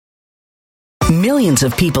Millions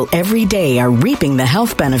of people every day are reaping the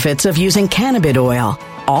health benefits of using cannabis oil,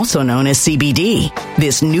 also known as CBD.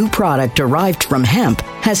 This new product derived from hemp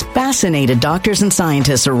has fascinated doctors and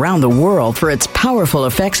scientists around the world for its powerful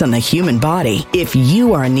effects on the human body. If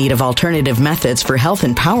you are in need of alternative methods for health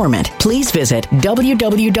empowerment, please visit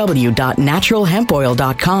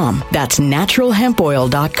www.naturalhempoil.com. That's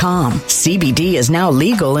naturalhempoil.com. CBD is now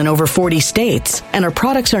legal in over 40 states, and our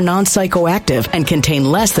products are non-psychoactive and contain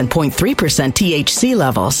less than 0.3% THC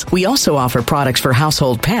levels. We also offer products for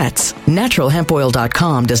household pets.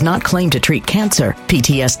 Naturalhempoil.com does not claim to treat cancer,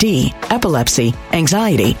 PTSD, epilepsy,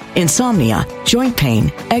 anxiety, insomnia, joint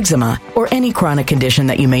pain, eczema, or any chronic condition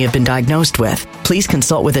that you may have been diagnosed with. Please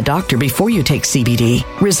consult with a doctor before you take CBD.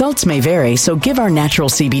 Results may vary, so give our natural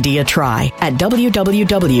CBD a try at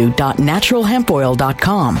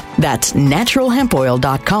www.naturalhempoil.com. That's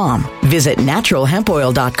naturalhempoil.com. Visit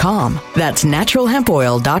naturalhempoil.com. That's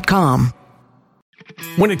naturalhempoil.com.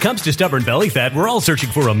 When it comes to stubborn belly fat, we're all searching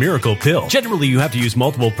for a miracle pill. Generally, you have to use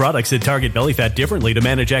multiple products that target belly fat differently to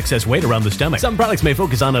manage excess weight around the stomach. Some products may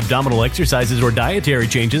focus on abdominal exercises or dietary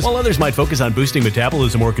changes, while others might focus on boosting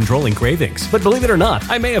metabolism or controlling cravings. But believe it or not,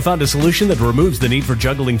 I may have found a solution that removes the need for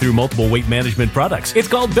juggling through multiple weight management products. It's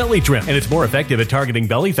called Belly Trim, and it's more effective at targeting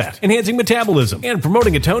belly fat, enhancing metabolism, and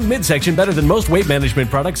promoting a toned midsection better than most weight management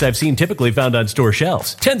products I've seen typically found on store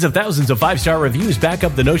shelves. Tens of thousands of 5-star reviews back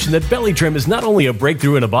up the notion that Belly Trim is not only a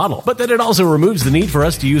breakthrough in a bottle, but that it also removes the need for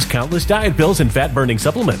us to use countless diet pills and fat-burning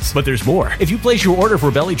supplements. But there's more. If you place your order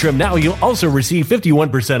for Belly Trim now, you'll also receive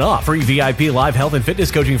 51% off, free VIP live health and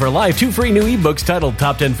fitness coaching for life, 2 free new ebooks titled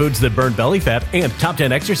Top 10 Foods That Burn Belly Fat and Top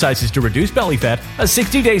 10 Exercises to Reduce Belly Fat, a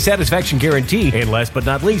 60-day satisfaction guarantee, and last but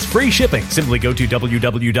not least, free shipping. Simply go to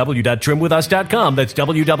www.trimwithus.com. That's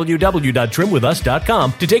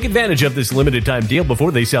www.trimwithus.com to take advantage of this limited time deal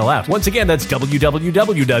before they sell out. Once again, that's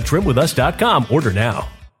www.trimwithus.com. Order now.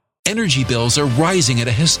 Energy bills are rising at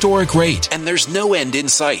a historic rate, and there's no end in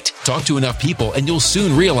sight. Talk to enough people, and you'll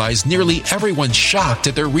soon realize nearly everyone's shocked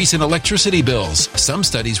at their recent electricity bills. Some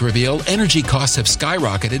studies reveal energy costs have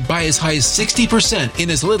skyrocketed by as high as 60%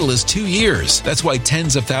 in as little as 2 years. That's why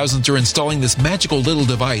tens of thousands are installing this magical little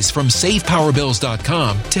device from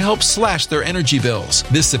SavePowerBills.com to help slash their energy bills.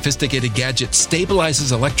 This sophisticated gadget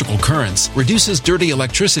stabilizes electrical currents, reduces dirty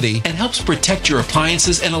electricity, and helps protect your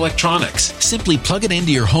appliances and electronics. Simply plug it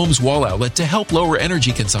into your home's wall outlet to help lower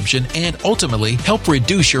energy consumption and ultimately help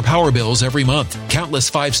reduce your power bills every month.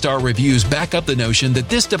 Countless 5-star reviews back up the notion that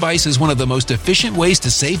this device is one of the most efficient ways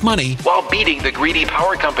to save money while beating the greedy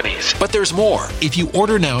power companies. But there's more. If you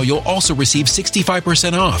order now, you'll also receive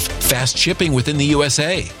 65% off, fast shipping within the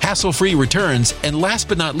USA, hassle-free returns, and last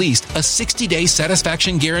but not least, a 60-day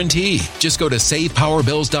satisfaction guarantee. Just go to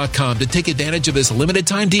SavePowerBills.com to take advantage of this limited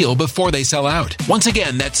time deal before they sell out. Once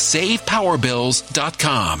again, that's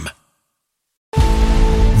SavePowerBills.com.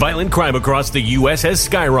 Violent crime across the U.S. has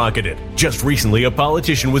skyrocketed. Just recently, a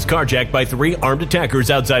politician was carjacked by 3 armed attackers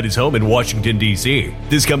outside his home in Washington, D.C.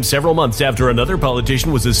 This comes several months after another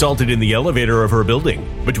politician was assaulted in the elevator of her building.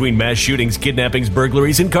 Between mass shootings, kidnappings,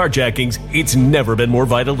 burglaries, and carjackings, it's never been more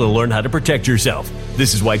vital to learn how to protect yourself.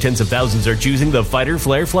 This is why tens of thousands are choosing the Fighter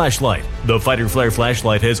Flare flashlight. The Fighter Flare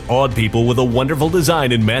flashlight has awed people with a wonderful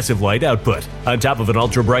design and massive light output. On top of an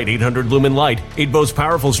ultra-bright 800-lumen light, it boasts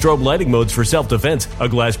powerful strobe lighting modes for self-defense, a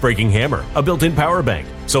glass-breaking hammer, a built-in power bank,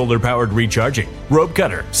 solar-powered recharging, rope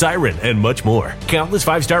cutter, siren, and much more. Countless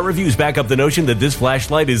 5-star reviews back up the notion that this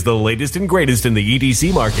flashlight is the latest and greatest in the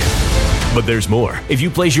EDC market. But there's more. If you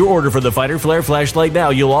place your order for the Fighter Flare flashlight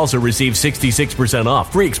now, you'll also receive 66%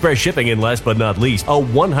 off, free express shipping, and last but not least, a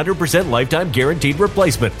 100% lifetime guaranteed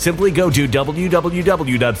replacement. Simply go to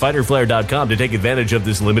www.fighterflare.com to take advantage of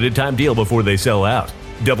this limited time deal before they sell out.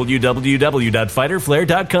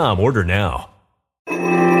 www.fighterflare.com. Order now.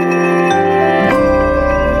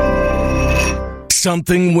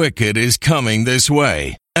 Something wicked is coming this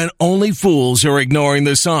way, and only fools are ignoring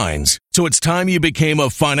the signs. So it's time you became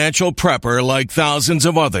a financial prepper like thousands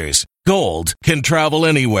of others. Gold can travel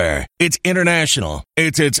anywhere. It's international.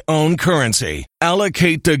 It's its own currency.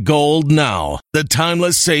 Allocate to gold now, the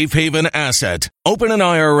timeless safe haven asset. Open an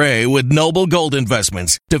IRA with Noble Gold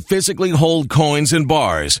Investments to physically hold coins and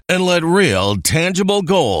bars and let real, tangible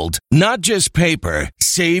gold, not just paper,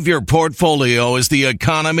 Save your portfolio as the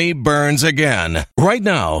economy burns again. Right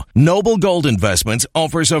now, Noble Gold Investments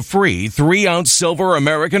offers a free 3-ounce silver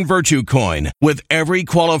American Virtue coin with every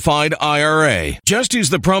qualified IRA. Just use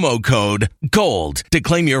the promo code GOLD to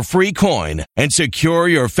claim your free coin and secure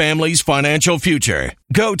your family's financial future.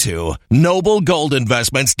 Go to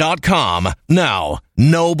noblegoldinvestments.com now.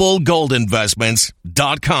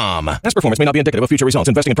 noblegoldinvestments.com. Past performance may not be indicative of future results.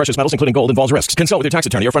 Investing in precious metals, including gold, involves risks. Consult with your tax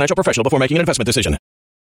attorney or financial professional before making an investment decision.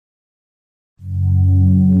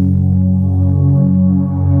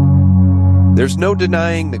 There's no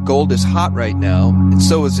denying that gold is hot right now, and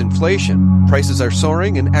so is inflation. Prices are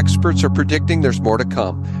soaring, and experts are predicting there's more to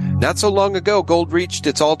come. Not so long ago, gold reached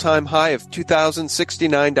its all-time high of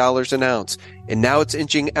 $2,069 an ounce, and now it's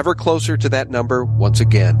inching ever closer to that number once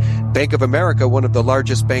again. Bank of America, one of the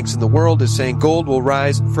largest banks in the world, is saying gold will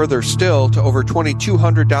rise further still to over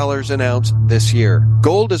 $2,200 an ounce this year.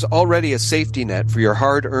 Gold is already a safety net for your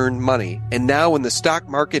hard-earned money, and now when the stock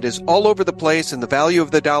market is all over the place and the value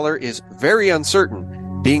of the dollar is very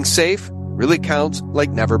uncertain, being safe really counts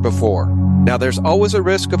like never before. Now, there's always a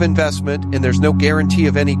risk of investment, and there's no guarantee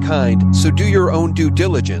of any kind, so do your own due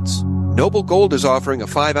diligence. Noble Gold is offering a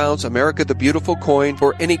 5-ounce America the Beautiful coin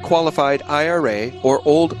for any qualified IRA or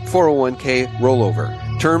old 401k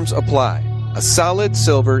rollover. Terms apply. A solid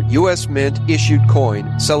silver U.S. Mint issued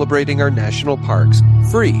coin celebrating our national parks.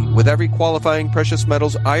 Free with every qualifying precious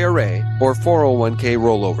metals IRA or 401k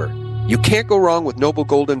rollover. You can't go wrong with Noble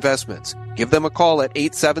Gold Investments. Give them a call at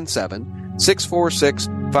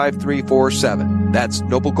 877-646-5347. That's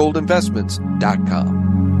noblegoldinvestments.com.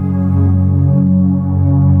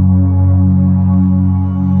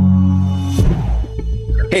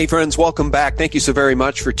 Hey friends, welcome back. Thank you so very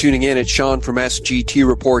much for tuning in. It's Sean from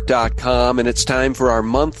SGTReport.com, and it's time for our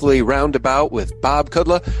monthly roundabout with Bob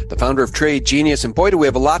Kudla, the founder of Trade Genius. And boy, do we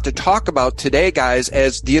have a lot to talk about today, guys,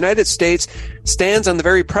 as the United States stands on the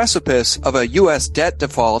very precipice of a U.S. debt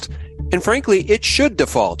default. And frankly, it should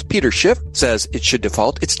default. Peter Schiff says it should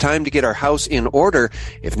default. It's time to get our house in order.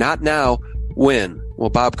 If not now, when? Well,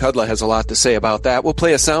 Bob Kudla has a lot to say about that. We'll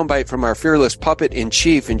play a soundbite from our fearless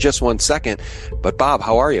puppet-in-chief in just 1 second. But Bob,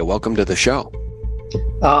 how are you? Welcome to the show.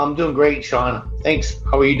 I'm doing great, Sean. Thanks.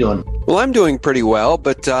 How are you doing? Well, I'm doing pretty well,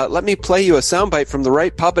 but let me play you a soundbite from the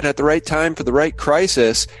right puppet at the right time for the right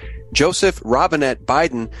crisis. Joseph Robinette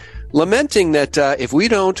Biden lamenting that if we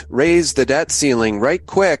don't raise the debt ceiling right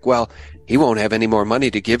quick, well, he won't have any more money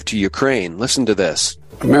to give to Ukraine. Listen to this.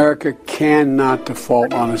 America cannot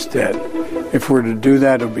default on its debt. If we're to do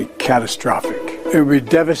that, it would be catastrophic. It would be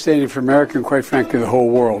devastating for America and, quite frankly, the whole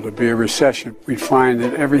world. It would be a recession. We'd find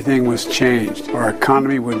that everything was changed. Our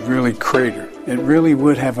economy would really crater. It really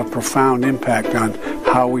would have a profound impact on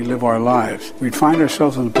how we live our lives. We'd find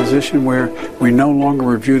ourselves in a position where we no longer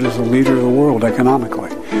were viewed as the leader of the world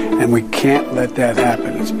economically. And we can't let that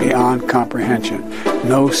happen. It's beyond comprehension.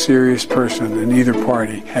 No serious person in either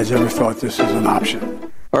party has ever thought this was an option.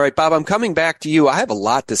 All right, Bob, I'm coming back to you. I have a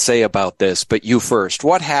lot to say about this, but you first.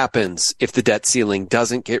 What happens if the debt ceiling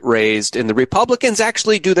doesn't get raised and the Republicans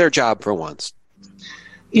actually do their job for once?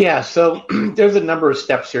 Yeah, so there's a number of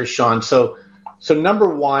steps here, Sean. So number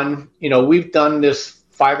one, we've done this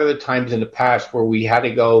 5 other times in the past where we had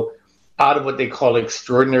to go out of what they call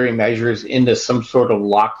extraordinary measures into some sort of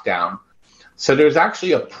lockdown. So there's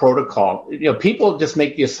actually a protocol. People just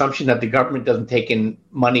make the assumption that the government doesn't take in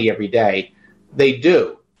money every day. They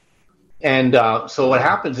do. And so what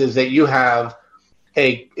happens is that you have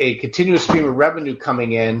a continuous stream of revenue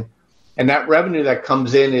coming in, and that revenue that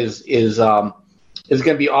comes in is going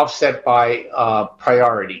to be offset by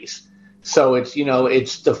priorities. So it's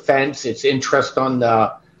defense, it's interest on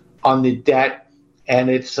the debt,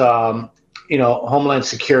 and it's homeland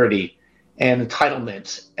security and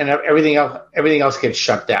entitlements, and everything else gets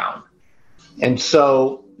shut down. And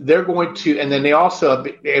so they're going to, and then they also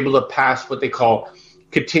be able to pass what they call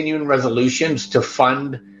continuing resolutions to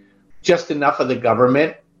fund just enough of the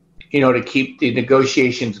government, to keep the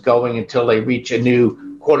negotiations going until they reach a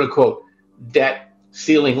new quote unquote debt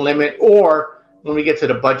ceiling limit, or when we get to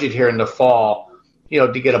the budget here in the fall,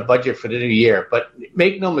 to get a budget for the new year. But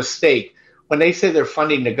make no mistake, when they say they're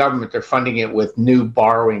funding the government, they're funding it with new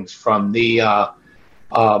borrowings from the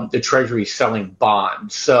Treasury selling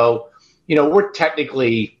bonds. So, we're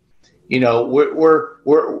technically, we're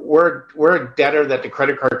a debtor that the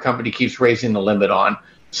credit card company keeps raising the limit on.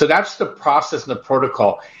 So that's the process and the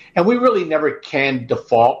protocol. And we really never can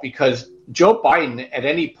default because Joe Biden at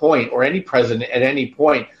any point, or any president at any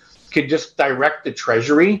point, could just direct the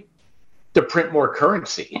Treasury to print more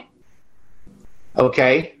currency.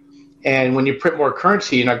 Okay? And when you print more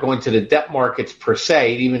currency, you're not going to the debt markets per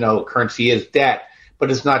se, even though currency is debt.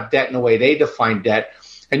 but it's not debt in the way they define debt.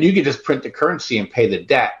 And you can just print the currency and pay the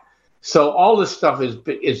debt. So all this stuff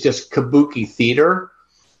is just kabuki theater,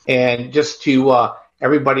 and just to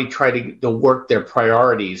everybody try to work their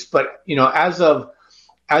priorities. But as of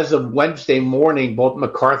Wednesday morning, both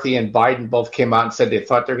McCarthy and Biden both came out and said they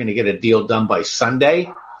thought they're going to get a deal done by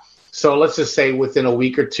Sunday. So let's just say within a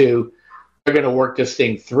week or two, they're going to work this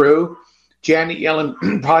thing through. Janet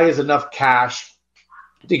Yellen probably has enough cash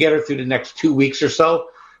to get her through the next 2 weeks or so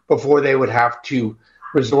before they would have to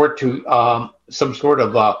resort to some sort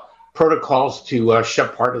of protocols to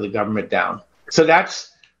shut part of the government down. So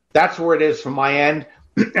that's where it is from my end.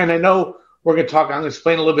 And I know we're going to talk, I'm going to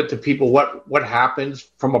explain a little bit to people what happens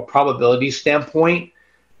from a probability standpoint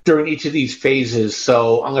during each of these phases.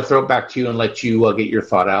 So I'm going to throw it back to you and let you get your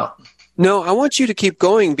thought out. No, I want you to keep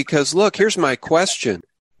going because, look, here's my question.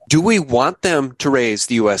 Do we want them to raise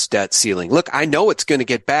the U.S. debt ceiling? Look, I know it's going to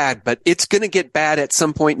get bad, but it's going to get bad at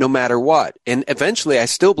some point no matter what. And eventually, I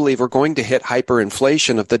still believe we're going to hit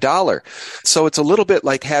hyperinflation of the dollar. So it's a little bit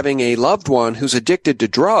like having a loved one who's addicted to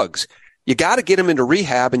drugs. You got to get them into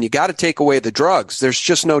rehab and you got to take away the drugs. There's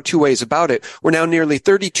just no two ways about it. We're now nearly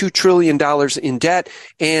 $32 trillion in debt.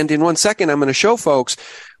 And in 1 second, I'm going to show folks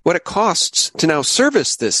what it costs to now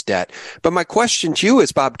service this debt. But my question to you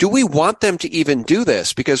is, Bob, do we want them to even do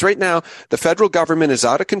this? Because right now, the federal government is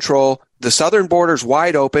out of control. The southern border's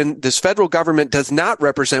wide open. This federal government does not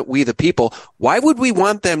represent we the people. Why would we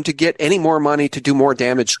want them to get any more money to do more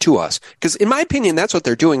damage to us? Because in my opinion, that's what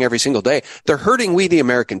they're doing every single day. They're hurting we the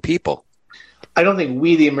American people. I don't think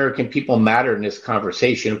we the American people matter in this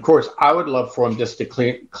conversation. Of course, I would love for them just to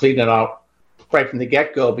clean it out right from the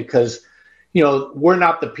get-go because we're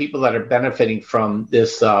not the people that are benefiting from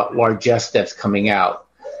this largesse that's coming out.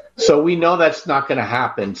 So we know that's not going to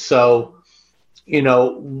happen. So,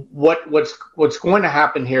 what's going to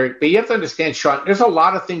happen here, but you have to understand, Sean, there's a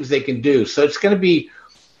lot of things they can do. So it's going to be,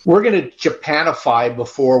 we're going to Japanify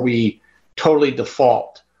before we totally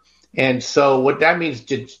default. And so what that means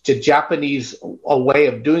to Japanese a way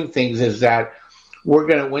of doing things is that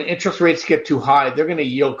when interest rates get too high, they're going to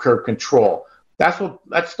yield curve control. That's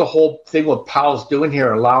the whole thing what Powell's doing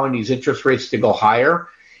here, allowing these interest rates to go higher,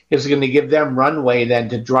 is going to give them runway then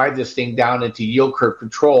to drive this thing down into yield curve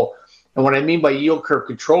control. And what I mean by yield curve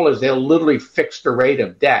control is they'll literally fix the rate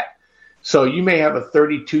of debt. So you may have a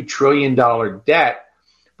 $32 trillion debt,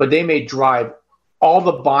 but they may drive all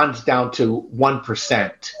the bonds down to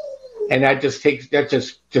 1%. And that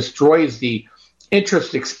just destroys the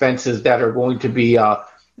interest expenses that are going to be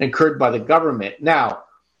incurred by the government. Now,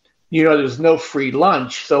 there's no free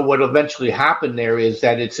lunch. So what will eventually happen there is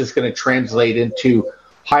that it's just going to translate into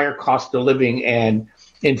higher cost of living and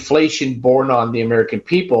inflation borne on the American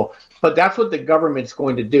people. But that's what the government's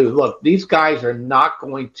going to do. Look, these guys are not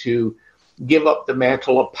going to give up the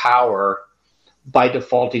mantle of power by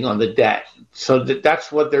defaulting on the debt. So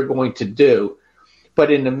that's what they're going to do. But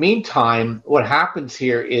in the meantime, what happens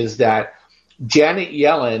here is that Janet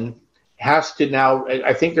Yellen has to now,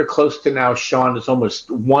 I think they're close to now, Sean, it's almost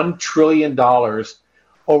 $1 trillion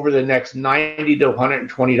over the next 90 to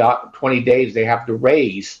 120 days they have to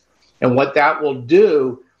raise. And what that will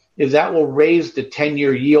do is that will raise the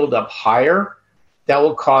 10-year yield up higher. That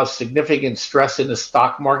will cause significant stress in the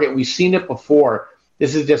stock market. We've seen it before.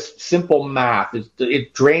 This is just simple math.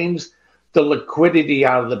 It drains the liquidity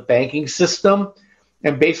out of the banking system.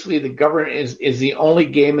 And basically the government is the only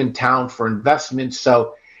game in town for investments.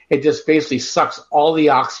 So it just basically sucks all the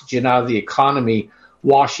oxygen out of the economy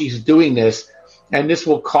while she's doing this. And this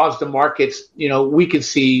will cause the markets, we could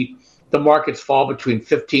see the markets fall between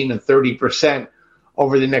 15 and 30%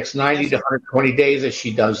 over the next 90 to 120 days as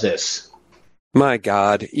she does this. My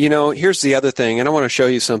God. Here's the other thing, and I want to show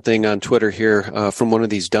you something on Twitter here from one of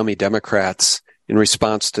these dummy Democrats in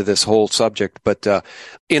response to this whole subject. But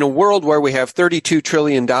in a world where we have $32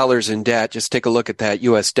 trillion in debt, just take a look at that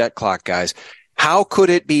U.S. debt clock, guys. How could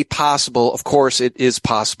it be possible? Of course, it is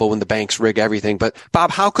possible when the banks rig everything. But, Bob,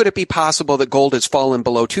 how could it be possible that gold has fallen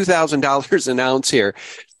below $2,000 an ounce here?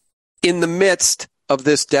 In the midst of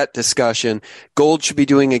this debt discussion, gold should be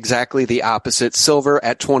doing exactly the opposite. Silver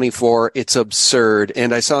at 24, it's absurd.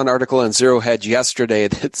 And I saw an article on Zero Hedge yesterday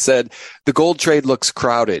that said the gold trade looks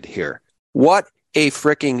crowded here. What a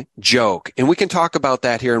freaking joke. And we can talk about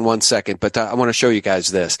that here in 1 second, but I want to show you guys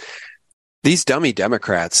this. These dummy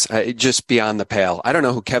Democrats, just beyond the pale. I don't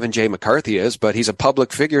know who Kevin J. McCarthy is, but he's a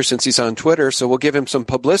public figure since he's on Twitter, so we'll give him some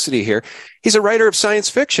publicity here. He's a writer of science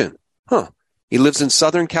fiction. He lives in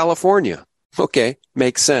Southern California. Okay,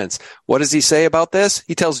 makes sense. What does he say about this?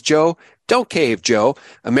 He tells Joe Don't cave, Joe.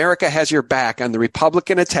 America has your back on the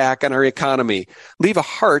Republican attack on our economy. Leave a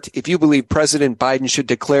heart if you believe President Biden should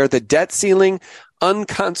declare the debt ceiling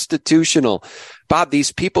unconstitutional. Bob,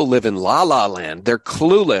 these people live in la-la land. They're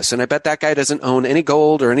clueless, and I bet that guy doesn't own any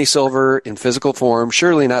gold or any silver in physical form,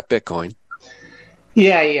 surely not Bitcoin.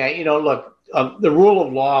 Yeah. Look, the rule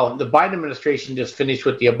of law, the Biden administration just finished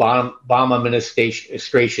what the Obama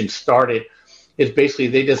administration started, is basically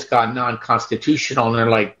they just got non-constitutional,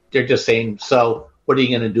 and they're just saying, so what are you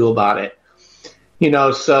going to do about it?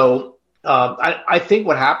 I think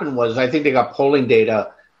what happened was, I think they got polling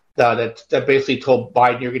data that basically told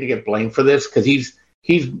Biden, you're going to get blamed for this, because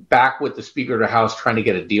he's back with the Speaker of the House trying to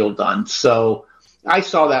get a deal done. So I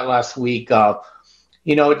saw that last week.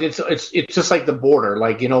 It's just like the border.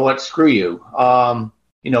 Like, you know what? Screw you. We're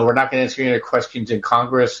not going to answer any questions in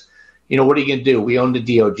Congress. What are you going to do? We own the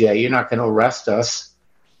DOJ. You're not going to arrest us.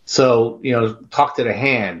 So, talk to the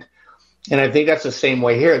hand. And I think that's the same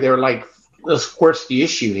way here. They're like, let's force the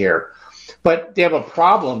issue here. But they have a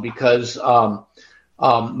problem because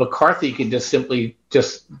McCarthy can just simply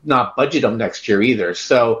just not budget them next year either.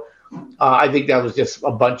 So I think that was just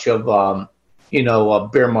a bunch of,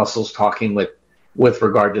 bare muscles talking with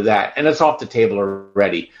regard to that. And it's off the table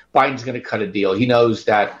already. Biden's going to cut a deal. He knows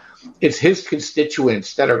that it's his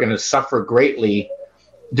constituents that are going to suffer greatly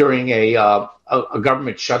during a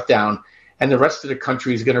government shutdown, and the rest of the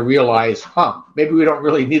country is going to realize, maybe we don't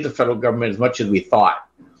really need the federal government as much as we thought.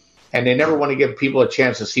 And they never want to give people a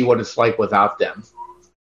chance to see what it's like without them.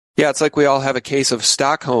 Yeah, it's like we all have a case of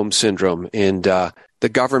Stockholm syndrome, and the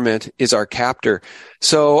government is our captor.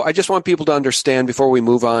 So I just want people to understand before we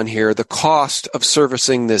move on here, the cost of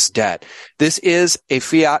servicing this debt. This is a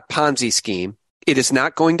fiat Ponzi scheme. It is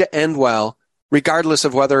not going to end well, regardless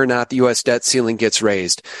of whether or not the U.S. debt ceiling gets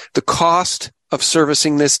raised. The cost of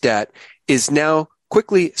servicing this debt is now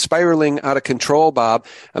quickly spiraling out of control, Bob.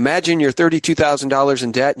 Imagine you're $32,000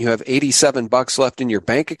 in debt and you have $87 left in your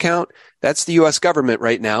bank account. That's the U.S. government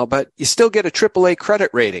right now, but you still get a AAA credit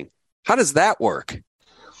rating. How does that work?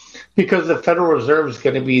 Because the Federal Reserve is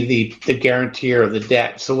going to be the guarantor of the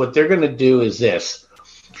debt. So what they're going to do is this.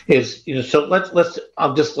 So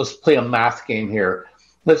let's play a math game here.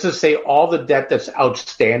 Let's just say all the debt that's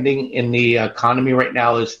outstanding in the economy right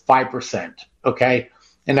now is 5%, okay?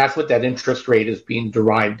 And that's what that interest rate is being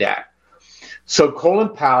derived at. So Colin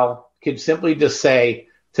Powell can simply just say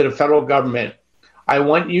to the federal government, I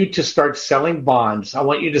want you to start selling bonds. I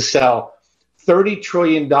want you to sell $30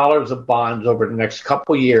 trillion of bonds over the next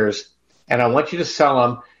couple years, and I want you to sell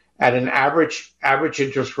them at an average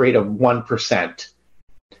interest rate of 1%.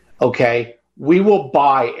 Okay, we will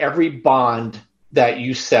buy every bond that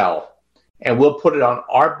you sell, and we'll put it on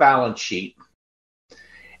our balance sheet.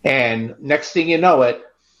 And next thing you know it,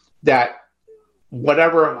 that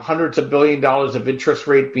whatever hundreds of $billions of interest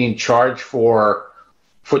rate being charged to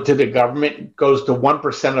the government goes to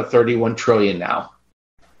 1% of 31 trillion now.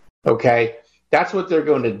 Okay, that's what they're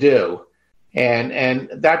going to do,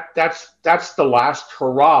 and that's the last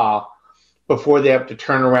hurrah before they have to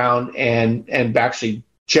turn around and actually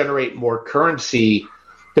generate more currency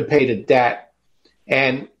to pay the debt.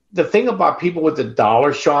 And the thing about people with the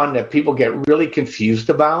dollar, Sean, that people get really confused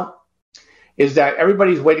about is that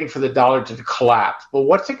everybody's waiting for the dollar to collapse. But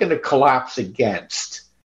what's it going to collapse against?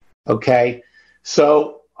 Okay,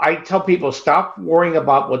 so I tell people, stop worrying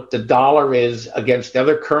about what the dollar is against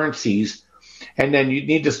other currencies, and then you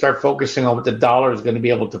need to start focusing on what the dollar is going to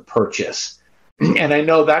be able to purchase. And I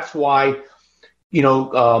know that's why,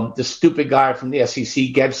 the stupid guy from the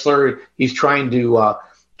SEC, Gensler, he's trying to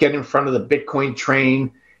get in front of the Bitcoin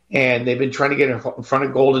train, and they've been trying to get in front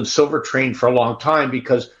of gold and silver train for a long time,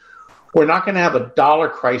 because we're not going to have a dollar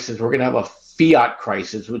crisis. We're going to have a fiat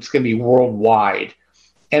crisis, which is going to be worldwide.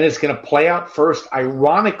 And it's going to play out first,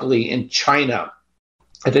 ironically, in China.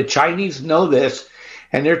 And the Chinese know this,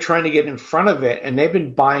 and they're trying to get in front of it. And they've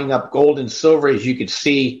been buying up gold and silver, as you could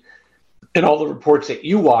see in all the reports that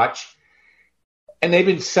you watch. And they've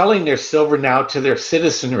been selling their silver now to their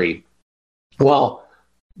citizenry. Well,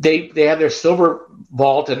 they have their silver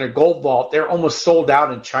vault and their gold vault. They're almost sold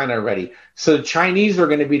out in China already. So the Chinese are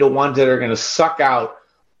going to be the ones that are going to suck out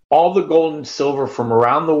all the gold and silver from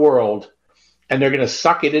around the world, and they're going to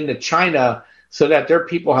suck it into China so that their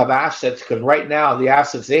people have assets, because right now the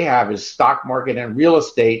assets they have is stock market and real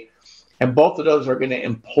estate, and both of those are going to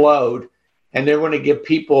implode, and they're going to give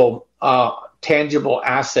people tangible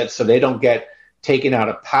assets so they don't get taken out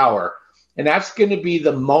of power. And that's going to be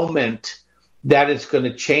the moment that it's going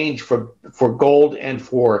to change for gold and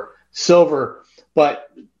for silver.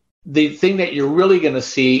 But the thing that you're really going to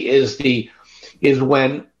see is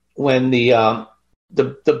when the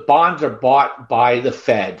the bonds are bought by the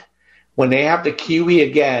Fed. When they have the QE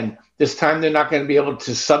again, this time they're not going to be able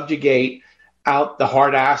to subjugate out the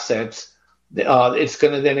hard assets. It's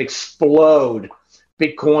going to then explode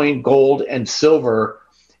Bitcoin, gold, and silver.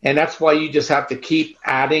 And that's why you just have to keep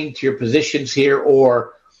adding to your positions here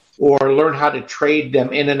or learn how to trade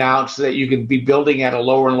them in and out so that you can be building at a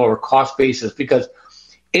lower and lower cost basis, because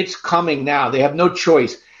it's coming now. They have no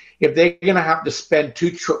choice. If they're going to have to spend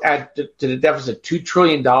to the deficit $2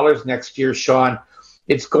 trillion next year, Sean,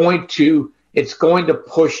 it's going to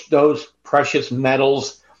push those precious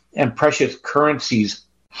metals and precious currencies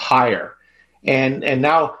higher. And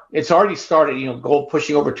now it's already started. You know, gold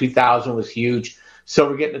pushing over 2,000 was huge.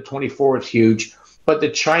 Silver getting to 24 is huge. But the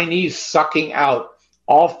Chinese sucking out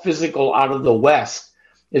all physical out of the West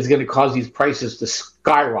is going to cause these prices to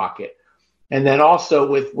skyrocket. And then also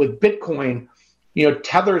with Bitcoin, you know,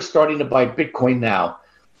 Tether is starting to buy Bitcoin now.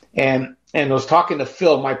 And I was talking to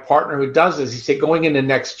Phil, my partner who does this. He said going into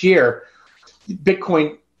next year,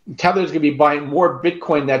 Tether is going to be buying more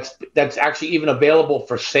Bitcoin that's actually even available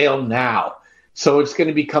for sale now. So it's going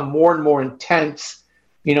to become more and more intense,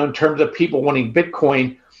 you know, in terms of people wanting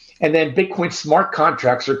Bitcoin. And then Bitcoin smart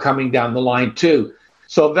contracts are coming down the line too.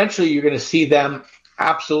 So eventually you're going to see them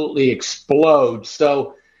absolutely explode.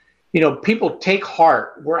 So, you know, people take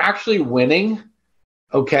heart. We're actually winning.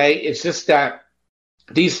 Okay. It's just that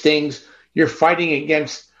these things, you're fighting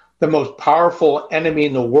against the most powerful enemy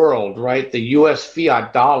in the world, right? The US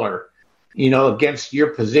fiat dollar, you know, against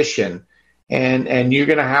your position. And you're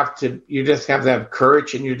going to have to, you just have to have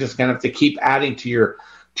courage, and you're just going to have to keep adding to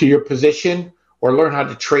your position or learn how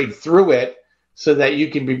to trade through it so that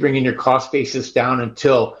you can be bringing your cost basis down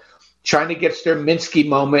until China gets their Minsky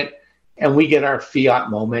moment and we get our fiat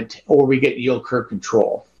moment, or we get yield curve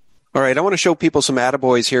control. All right. I want to show people some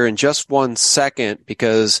attaboys here in just 1 second,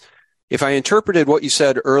 because if I interpreted what you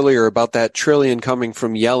said earlier about that trillion coming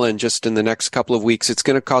from Yellen just in the next couple of weeks, it's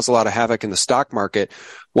going to cause a lot of havoc in the stock market.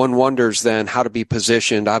 One wonders then how to be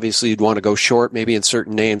positioned. Obviously, you'd want to go short maybe in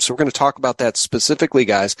certain names. So we're going to talk about that specifically,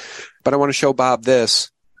 guys. But I want to show Bob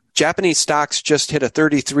this. Japanese stocks just hit a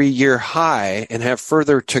 33-year high and have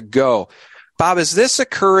further to go. Bob, is this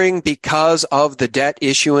occurring because of the debt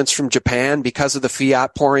issuance from Japan, because of the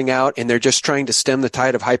fiat pouring out, and they're just trying to stem the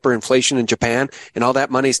tide of hyperinflation in Japan, and all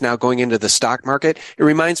that money's now going into the stock market? It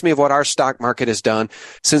reminds me of what our stock market has done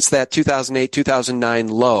since that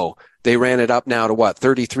 2008-2009 low. They ran it up now to what,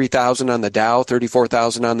 33,000 on the Dow,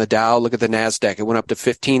 34,000 on the Dow. Look at the NASDAQ. It went up to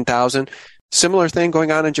 15,000. Similar thing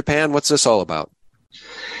going on in Japan. What's this all about?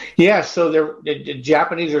 Yeah, so the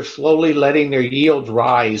Japanese are slowly letting their yields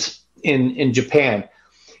rise in Japan.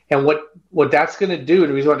 And what that's going to do,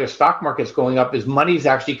 the reason why their stock market's going up, is money's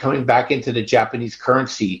actually coming back into the Japanese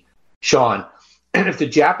currency, Sean. And if the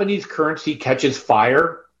Japanese currency catches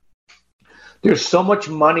fire, there's so much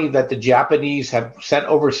money that the Japanese have sent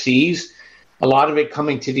overseas, a lot of it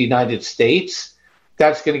coming to the United States,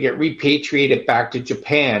 that's going to get repatriated back to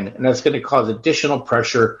Japan, and that's going to cause additional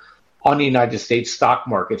pressure on the United States stock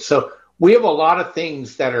market. So we have a lot of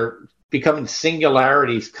things that are becoming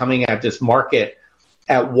singularities coming at this market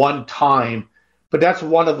at one time, but that's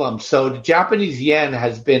one of them. So the Japanese yen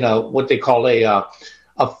has been what they call a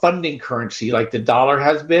funding currency, like the dollar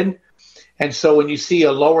has been. And so when you see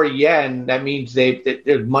a lower yen, that means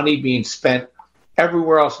there's money being spent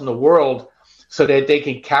everywhere else in the world so that they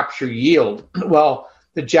can capture yield. Well,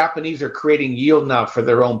 the Japanese are creating yield now for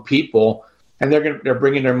their own people, and they're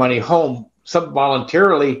bringing their money home, some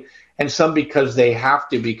voluntarily and some because they have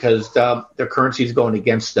to, because their currency is going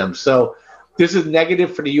against them. So this is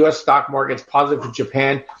negative for the U.S. stock market. It's positive for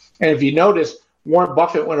Japan. And if you notice, Warren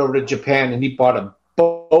Buffett went over to Japan and he bought a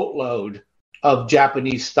boatload of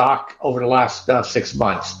Japanese stock over the last 6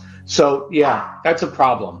 months. So, yeah, that's a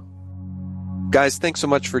problem. Guys, thanks so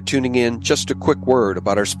much for tuning in. Just a quick word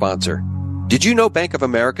about our sponsor. Did you know Bank of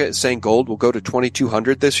America is saying gold will go to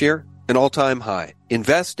 $2,200 this year? An all-time high.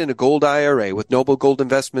 Invest in a gold IRA with Noble Gold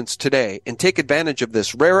Investments today and take advantage of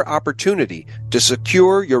this rare opportunity to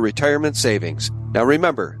secure your retirement savings. Now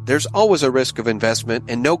remember, there's always a risk of investment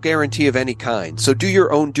and no guarantee of any kind, so do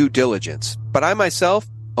your own due diligence. But I myself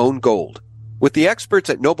own gold. With the experts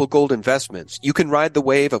at Noble Gold Investments, you can ride the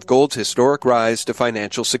wave of gold's historic rise to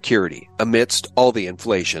financial security amidst all the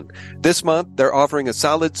inflation. This month, they're offering a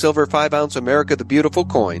solid silver 5-ounce America the Beautiful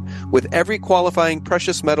coin with every qualifying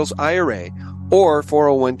precious metals IRA or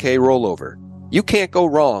 401k rollover. You can't go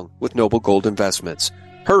wrong with Noble Gold Investments.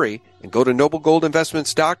 Hurry and go to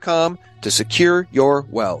noblegoldinvestments.com to secure your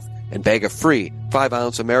wealth and bag a free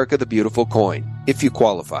 5-ounce America the Beautiful coin if you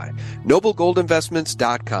qualify.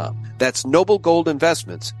 noblegoldinvestments.com. That's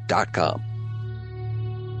noblegoldinvestments.com.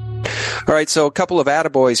 All right, so a couple of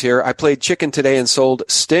attaboys here. I played chicken today and sold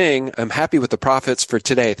Sting. I'm happy with the profits for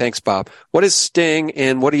today. Thanks, Bob. What is Sting,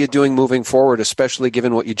 and what are you doing moving forward, especially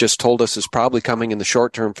given what you just told us is probably coming in the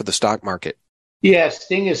short term for the stock market? Yeah,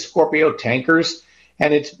 Sting is Scorpio Tankers,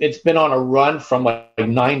 and it's been on a run from like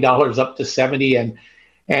 $9 up to 70, and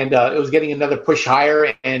it was getting another push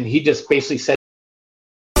higher, and he just basically said,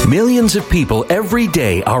 Millions of people every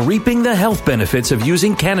day are reaping the health benefits of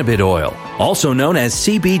using cannabis oil, also known as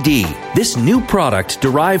CBD. This new product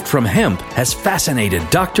derived from hemp has fascinated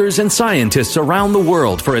doctors and scientists around the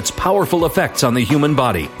world for its powerful effects on the human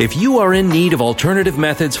body. If you are in need of alternative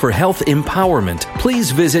methods for health empowerment,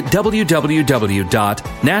 please visit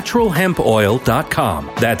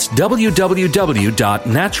www.naturalhempoil.com. That's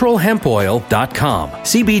www.naturalhempoil.com.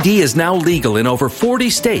 CBD is now legal in over 40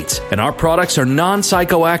 states, and our products are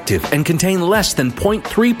non-psychoactive and contain less than 0.3%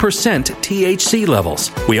 THC levels.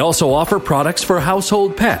 We also offer products for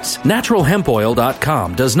household pets.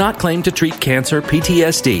 NaturalHempOil.com does not claim to treat cancer,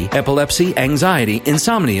 PTSD, epilepsy, anxiety,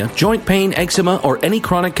 insomnia, joint pain, eczema, or any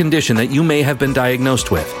chronic condition that you may have been diagnosed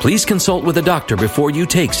with. Please consult with a doctor before you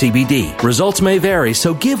take CBD. Results may vary,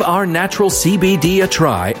 so give our natural CBD a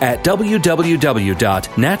try at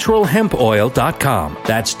www.naturalhempoil.com.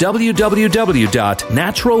 That's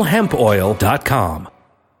www.naturalhempoil.com.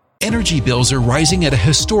 Energy bills are rising at a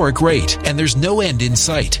historic rate, and there's no end in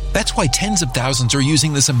sight. That's why tens of thousands are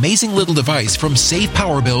using this amazing little device from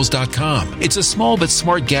SavePowerBills.com. It's a small but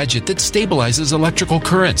smart gadget that stabilizes electrical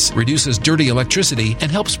currents, reduces dirty electricity,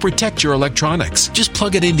 and helps protect your electronics. Just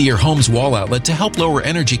plug it into your home's wall outlet to help lower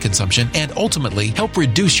energy consumption and ultimately help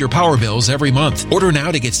reduce your power bills every month. Order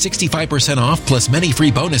now to get 65% off plus many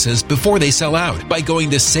free bonuses before they sell out by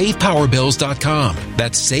going to SavePowerBills.com.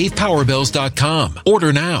 That's SavePowerBills.com.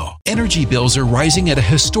 Order now. Energy bills are rising at a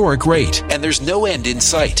historic rate, and there's no end in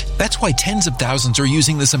sight. That's why tens of thousands are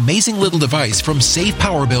using this amazing little device from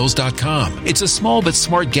SavePowerBills.com. It's a small but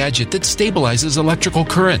smart gadget that stabilizes electrical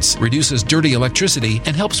currents, reduces dirty electricity,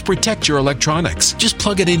 and helps protect your electronics. Just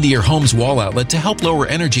plug it into your home's wall outlet to help lower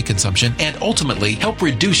energy consumption and ultimately help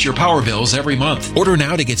reduce your power bills every month. Order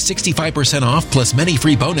now to get 65% off plus many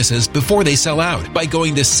free bonuses before they sell out by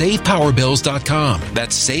going to SavePowerBills.com.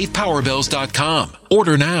 That's SavePowerBills.com.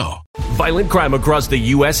 Order now. Violent crime across the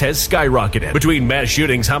U.S. has skyrocketed. Between mass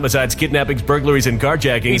shootings, homicides, kidnappings, burglaries, and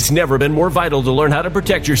carjacking, it's never been more vital to learn how to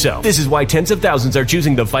protect yourself. This is why tens of thousands are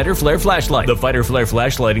choosing the Fighter Flare flashlight. The Fighter Flare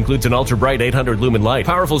flashlight includes an ultra-bright 800 lumen light,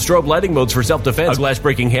 powerful strobe lighting modes for self-defense, a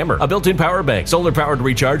glass-breaking hammer, a built-in power bank, solar-powered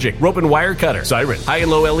recharging, rope and wire cutter, siren, high and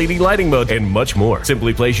low LED lighting mode, and much more.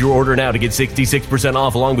 Simply place your order now to get 66%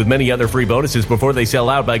 off along with many other free bonuses before they sell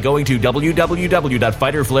out by going to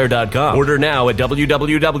www.fighterflare.com. Order now at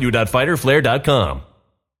www.fighterflare.com.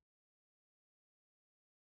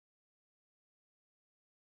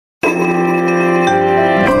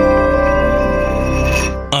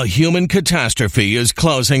 A human catastrophe is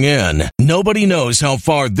closing in. Nobody knows how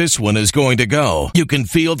far this one is going to go. You can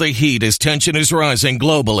feel the heat as tension is rising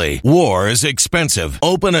globally. War is expensive.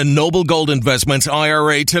 Open a Noble Gold Investments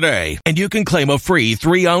IRA today, and you can claim a free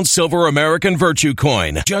 3-ounce silver American Virtue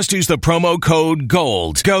coin. Just use the promo code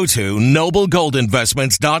GOLD. Go to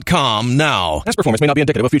noblegoldinvestments.com now. Past performance may not be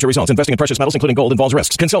indicative of future results. Investing in precious metals, including gold, involves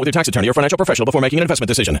risks. Consult with your tax attorney or financial professional before making an investment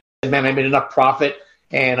decision. man, I made enough profit,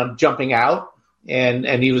 and I'm jumping out.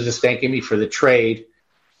 And he was just thanking me for the trade.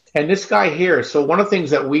 And this guy here, so one of the things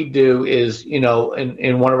that we do is, in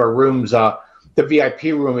one of our rooms, the VIP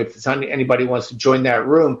room, if anybody wants to join that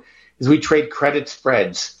room, is we trade credit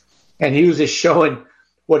spreads. And he was just showing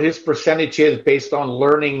what his percentage is based on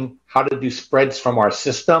learning how to do spreads from our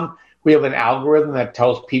system. We have an algorithm that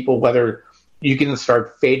tells people whether you can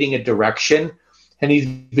start fading a direction. And he's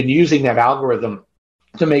been using that algorithm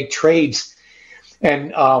to make trades.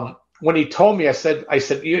 And when he told me, I said,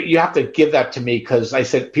 you have to give that to me, because I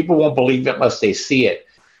said people won't believe it unless they see it.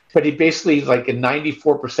 But he basically is like a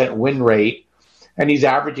 94% win rate, and he's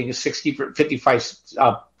averaging a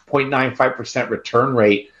 55.95% return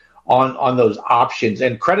rate on those options.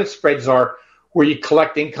 And credit spreads are where you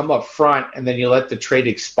collect income up front and then you let the trade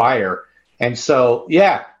expire. And so,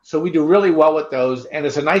 so we do really well with those. And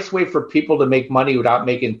it's a nice way for people to make money without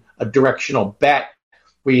making a directional bet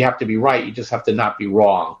where you have to be right. You just have to not be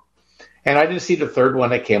wrong. And I didn't see the third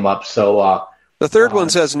one that came up. So the third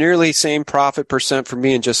one says nearly same profit percent for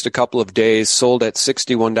me in just a couple of days. Sold at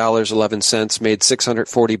 $61.11. Made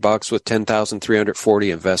 $640 with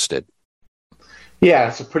 $10,340 invested. Yeah,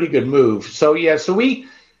 it's a pretty good move. So we do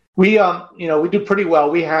pretty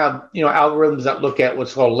well. We have algorithms that look at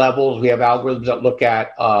what's called levels. We have algorithms that look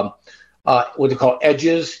at what they call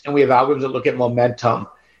edges, and we have algorithms that look at momentum.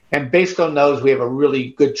 And based on those, we have a really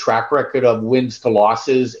good track record of wins to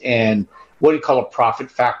losses and what do you call a profit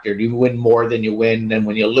factor? Do you win more than you win than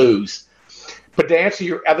when you lose? But to answer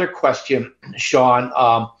your other question,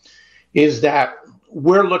 Sean, is that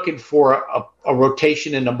we're looking for a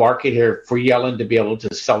rotation in the market here for Yellen to be able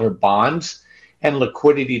to sell her bonds and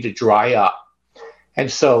liquidity to dry up. And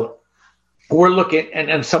so we're looking,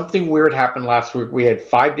 and something weird happened last week. We had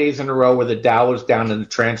 5 days in a row where the Dow was down and the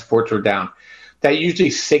transports were down. That usually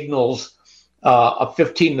signals a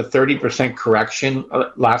 15 to 30% correction.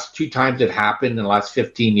 Last 2 times it happened in the last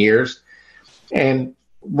 15 years. And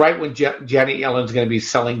right when Janet Yellen's going to be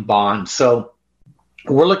selling bonds. So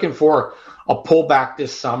we're looking for a pullback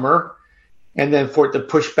this summer, and then for it to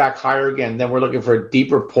push back higher again. Then we're looking for a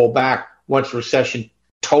deeper pullback once recession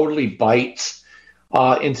totally bites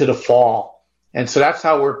into the fall. And so that's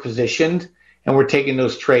how we're positioned, and we're taking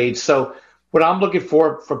those trades. So what I'm looking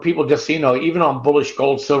for people, just so you know, even on bullish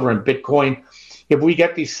gold, silver, and Bitcoin, if we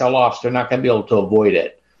get these sell-offs, they're not going to be able to avoid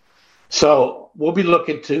it. So we'll be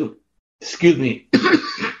looking to,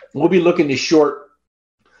 we'll be looking to short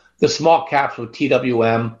the small caps with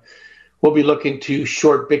TWM. We'll be looking to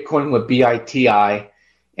short Bitcoin with BITI,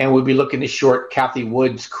 and we'll be looking to short Cathie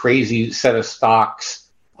Wood's crazy set of stocks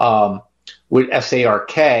with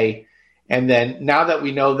SARK. And then now that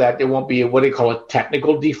we know that there won't be what they call a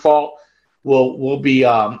technical default, we'll be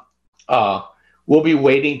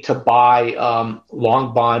waiting to buy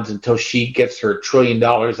long bonds until she gets her $1 trillion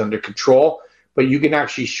under control. But you can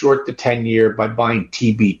actually short the 10-year by buying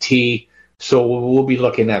TBT. So we'll be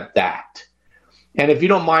looking at that. And if you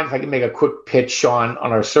don't mind, if I can make a quick pitch on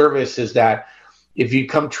our service, is that if you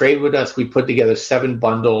come trade with us, we put together 7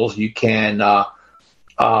 bundles. You can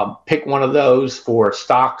pick one of those for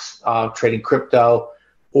stocks, trading crypto,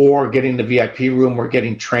 or getting the VIP room or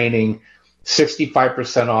getting training,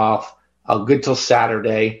 65% off, good till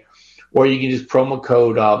Saturday. Or you can use promo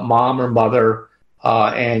code mom or mother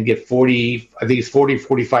and get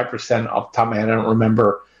 45% off the top of my head. I don't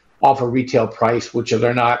remember, off a retail price, which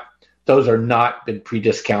those are not been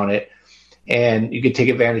pre-discounted. And you can take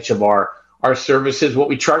advantage of our services. What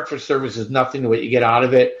we charge for service is nothing to what you get out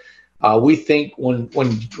of it. We think when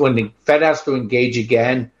the Fed has to engage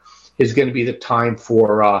again is going to be the time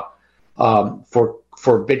for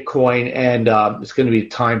Bitcoin, and it's going to be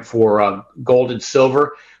time for gold and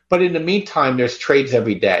silver. But in the meantime, there's trades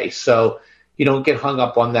every day. So you don't get hung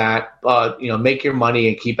up on that. Make your money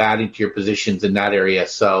and keep adding to your positions in that area.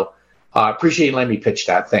 So I appreciate you letting me pitch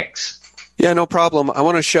that. Thanks. Yeah, no problem. I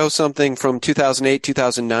want to show something from 2008,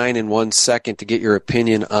 2009 in 1 second to get your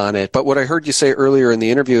opinion on it. But what I heard you say earlier in the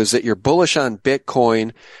interview is that you're bullish on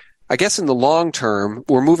Bitcoin. I guess in the long term,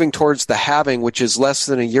 we're moving towards the halving, which is less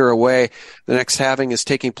than a year away. The next halving is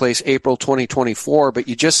taking place April 2024. But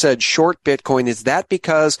you just said short Bitcoin. Is that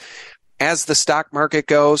because as the stock market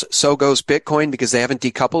goes, so goes Bitcoin, because they haven't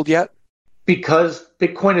decoupled yet? Because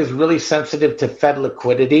Bitcoin is really sensitive to Fed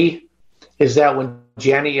liquidity, is that when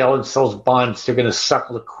Janet Yellen sells bonds, they're going to suck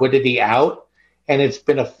liquidity out, and it's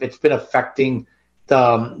been affecting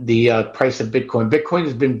the price of Bitcoin. Bitcoin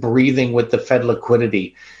has been breathing with the Fed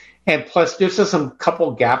liquidity, and plus there's just some couple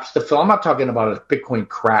gaps to fill. I'm not talking about a Bitcoin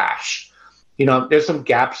crash. There's some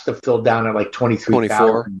gaps to fill down at like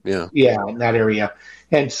 23,000. Yeah, in that area,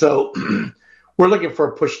 and so we're looking for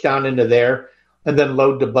a push down into there, and then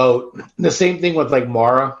load the boat. The same thing with like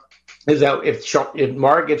Mara. Is that if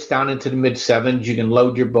Mara gets down into the mid-7s, you can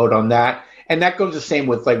load your boat on that. And that goes the same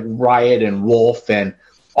with like Riot and Wolf and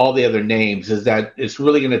all the other names, is that it's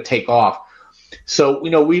really going to take off. So,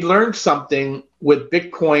 we learned something with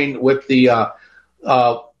Bitcoin with the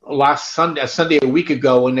last Sunday a week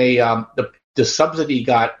ago when the subsidy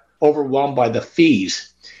got overwhelmed by the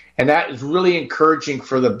fees. And that is really encouraging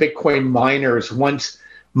for the Bitcoin miners once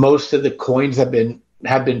most of the coins have been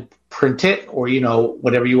printed, or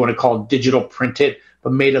whatever you want to call it, digital printed,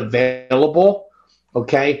 but made available,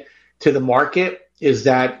 to the market, is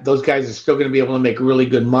that those guys are still going to be able to make really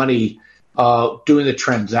good money doing the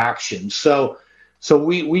transactions. So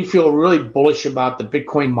we feel really bullish about the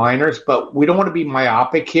Bitcoin miners, but we don't want to be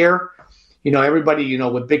myopic here. Everybody,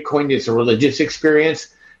 with Bitcoin, it's a religious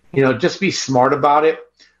experience. Just be smart about it.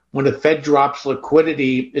 When the Fed drops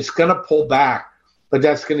liquidity, it's going to pull back, but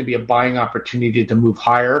that's going to be a buying opportunity to move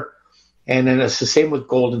higher. And then it's the same with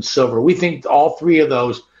gold and silver. We think all 3 of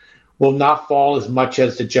those will not fall as much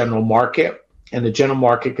as the general market, and the general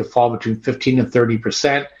market could fall between 15 and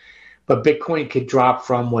 30%. But Bitcoin could drop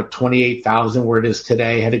from 28,000 where it is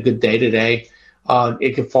today. Had a good day today.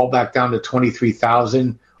 It could fall back down to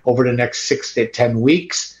 23,000 over the next 6 to 10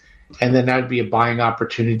 weeks, and then that'd be a buying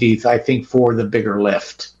opportunity, I think, for the bigger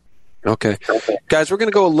lift. Okay. Guys, we're going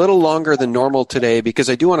to go a little longer than normal today because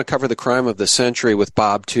I do want to cover the crime of the century with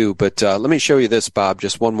Bob, too. But let me show you this, Bob,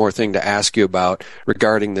 just one more thing to ask you about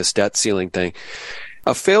regarding this debt ceiling thing.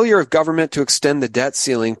 A failure of government to extend the debt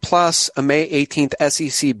ceiling plus a May 18th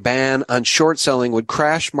SEC ban on short selling would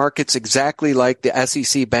crash markets exactly like the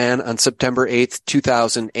SEC ban on September 8th,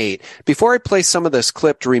 2008. Before I play some of this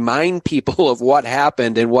clip to remind people of what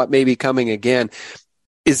happened and what may be coming again,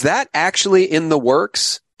 is that actually in the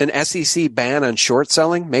works, an SEC ban on short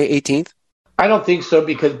selling May 18th? I don't think so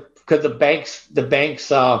because the banks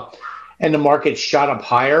and the market shot up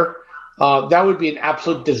higher. That would be an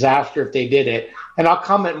absolute disaster if they did it. And I'll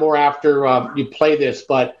comment more after you play this,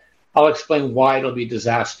 but I'll explain why it'll be a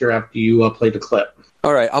disaster after you play the clip.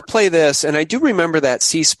 All right, I'll play this, and I do remember that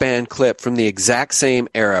C-SPAN clip from the exact same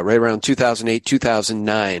era, right around 2008,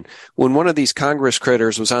 2009, when one of these Congress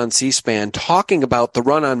critters was on C-SPAN talking about the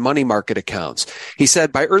run on money market accounts. He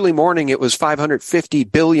said by early morning it was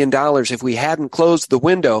 $550 billion. If we hadn't closed the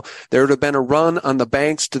window, there would have been a run on the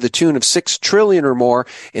banks to the tune of $6 trillion or more,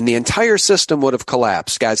 and the entire system would have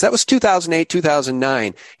collapsed. Guys, that was 2008,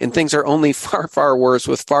 2009, and things are only far, far worse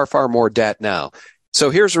with far, far more debt now. So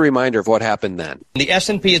here's a reminder of what happened then. The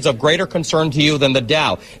S&P is of greater concern to you than the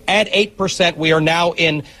Dow. At 8%, we are now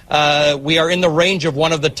in the range of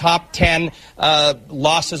one of the top 10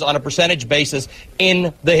 losses on a percentage basis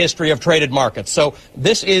in the history of traded markets. So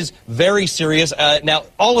this is very serious. Now,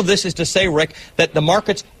 all of this is to say, Rick, that the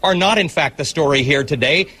markets are not, in fact, the story here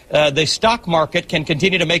today. The stock market can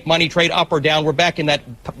continue to make money trade up or down. We're back in that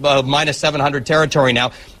minus 700 territory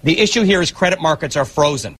now. The issue here is credit markets are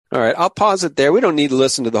frozen. All right, I'll pause it there. We don't need to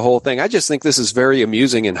listen to the whole thing. I just think this is very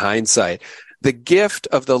amusing in hindsight. The gift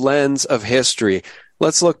of the lens of history.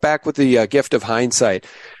 Let's look back with the gift of hindsight.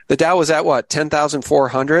 The Dow was at,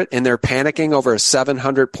 10,400, and they're panicking over a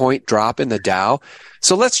 700-point drop in the Dow.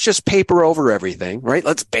 So let's just paper over everything, right?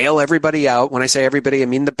 Let's bail everybody out. When I say everybody, I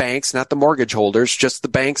mean the banks, not the mortgage holders, just the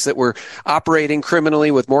banks that were operating criminally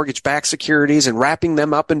with mortgage-backed securities and wrapping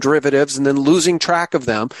them up in derivatives and then losing track of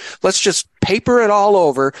them. Let's just paper it all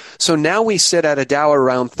over. So now we sit at a Dow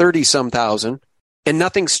around 30-some thousand, and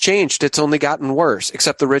nothing's changed. It's only gotten worse,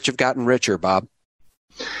 except the rich have gotten richer, Bob.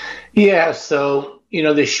 Yeah, so,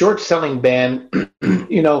 the short selling ban,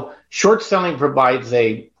 short selling provides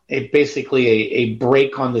basically a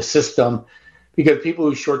break on the system because people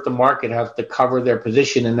who short the market have to cover their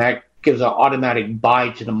position, and that gives an automatic buy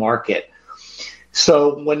to the market.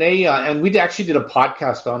 So when they, and we actually did a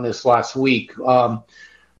podcast on this last week,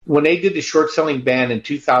 when they did the short selling ban in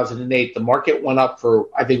 2008, the market went up for,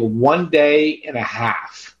 I think, 1 day and a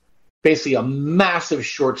half, basically a massive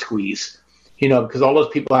short squeeze. Because all those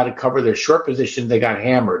people had to cover their short positions, they got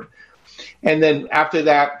hammered. And then after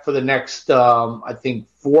that, for the next, 4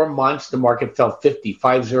 months, the market fell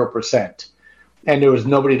 50%. And there was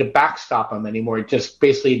nobody to backstop them anymore. It just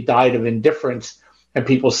basically died of indifference and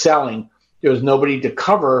people selling. There was nobody to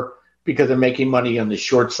cover because they're making money on the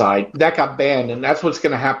short side. That got banned, and that's what's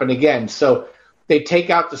going to happen again. So they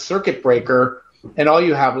take out the circuit breaker, and all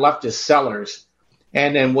you have left is sellers.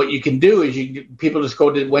 And then what you can do is people just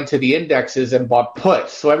went to the indexes and bought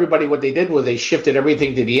puts. So everybody, what they did was they shifted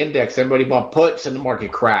everything to the index. Everybody bought puts and the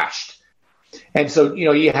market crashed. And so,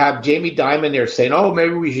 you have Jamie Dimon there saying, oh,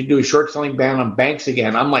 maybe we should do a short selling ban on banks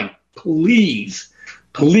again. I'm like, please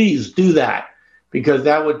do that, because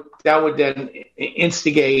that would then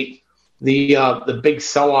instigate the big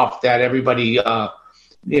sell-off that everybody,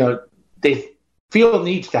 they feel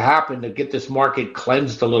needs to happen to get this market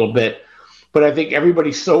cleansed a little bit. But I think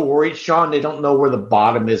everybody's so worried, Sean, they don't know where the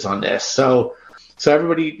bottom is on this. So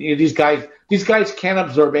everybody, these guys can't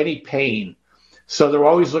absorb any pain. So they're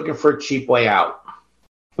always looking for a cheap way out.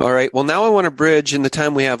 All right. Well, now I want to bridge in the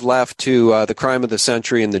time we have left to the crime of the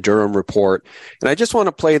century and the Durham report. And I just want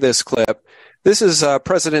to play this clip. This is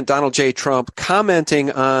President Donald J. Trump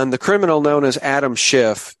commenting on the criminal known as Adam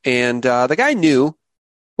Schiff. And the guy knew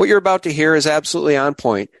what you're about to hear is absolutely on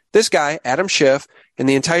point. This guy, Adam Schiff, and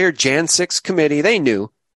the entire Jan 6 committee, they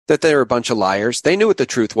knew that they were a bunch of liars. They knew what the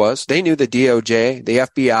truth was. They knew the DOJ, the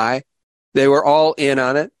FBI, they were all in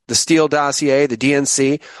on it. The Steele dossier, the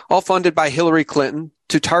DNC, all funded by Hillary Clinton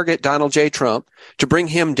to target Donald J. Trump, to bring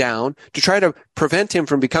him down, to try to prevent him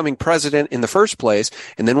from becoming president in the first place.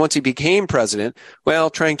 And then once he became president,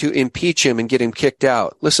 trying to impeach him and get him kicked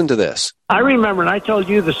out. Listen to this. I remember, and I told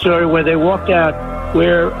you the story where they walked out,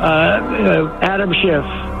 where Adam Schiff,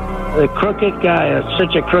 the crooked guy,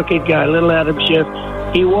 such a crooked guy, little Adam Schiff,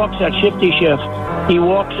 he walks out, Shifty Schiff, he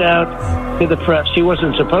walks out to the press. He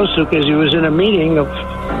wasn't supposed to because he was in a meeting of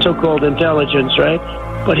so-called intelligence, right?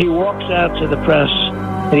 But he walks out to the press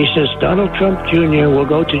And he says, Donald Trump Jr. will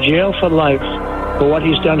go to jail for life for what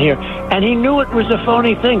he's done here. And he knew it was a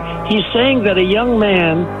phony thing. He's saying that a young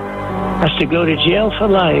man has to go to jail for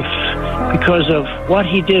life because of what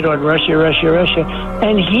he did on Russia.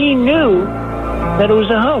 And he knew that it was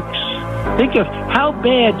a hoax. Think of how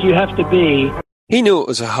bad you have to be. He knew it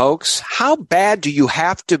was a hoax. How bad do you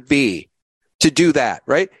have to be to do that,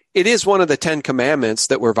 right? It is one of the 10 commandments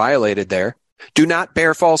that were violated there. Do not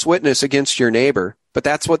bear false witness against your neighbor. But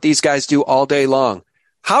that's what these guys do all day long.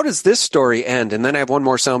 How does this story end? And then I have one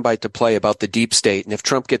more soundbite to play about the deep state. And if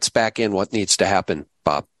Trump gets back in, what needs to happen,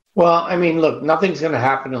 Bob? Well, I mean, look, nothing's going to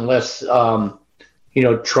happen unless,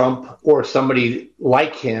 Trump or somebody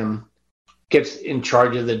like him gets in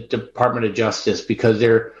charge of the Department of Justice, because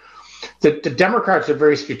the Democrats are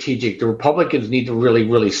very strategic. The Republicans need to really,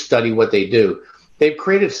 really study what they do. They've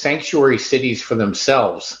created sanctuary cities for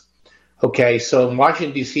themselves. Okay, so in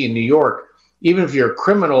Washington, D.C. and New York, even if you're a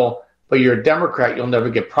criminal, but you're a Democrat, you'll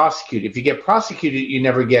never get prosecuted. If you get prosecuted, you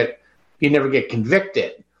never get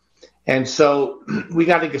convicted. And so we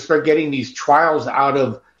got to start getting these trials out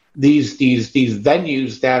of these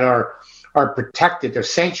venues that are protected. They're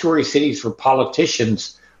sanctuary cities for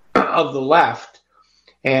politicians of the left.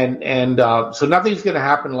 And so nothing's going to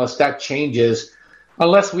happen unless that changes,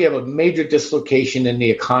 unless we have a major dislocation in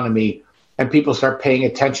the economy and people start paying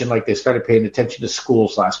attention like they started paying attention to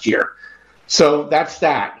schools last year. So that's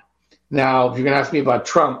that. Now, if you're going to ask me about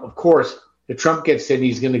Trump, of course, if Trump gets in,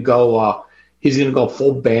 he's going to go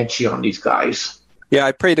full banshee on these guys. Yeah,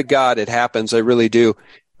 I pray to God it happens. I really do.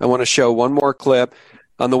 I want to show one more clip.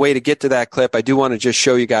 On the way to get to that clip, I do want to just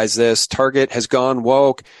show you guys this. Target has gone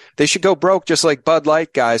woke. They should go broke just like Bud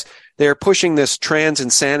Light, guys. They're pushing this trans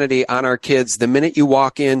insanity on our kids. The minute you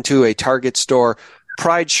walk into a Target store,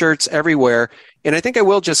 pride shirts everywhere. And I think I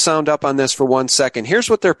will just sound up on this for 1 second. Here's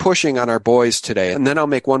what they're pushing on our boys today, and then I'll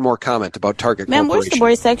make one more comment about Target Corporation. Ma'am, where's the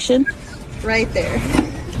boys section? Right there.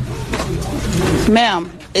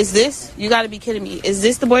 Ma'am, is this? You got to be kidding me. Is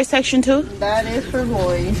this the boys section too? That is for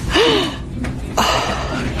boys.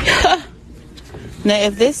 Now,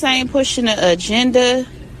 if this ain't pushing the agenda,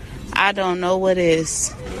 I don't know what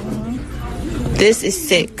is. This is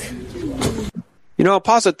sick. You know, I'll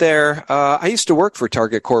pause it there. I used to work for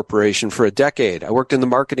Target Corporation for a decade. I worked in the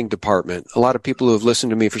marketing department. A lot of people who have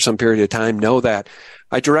listened to me for some period of time know that.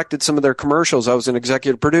 I directed some of their commercials. I was an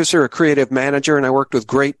executive producer, a creative manager, and I worked with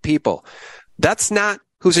great people. That's not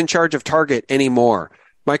who's in charge of Target anymore.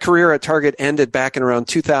 My career at Target ended back in around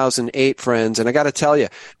 2008, friends, and I got to tell you,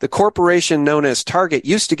 the corporation known as Target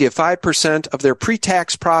used to give 5% of their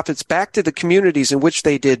pre-tax profits back to the communities in which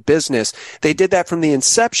they did business. They did that from the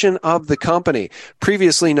inception of the company,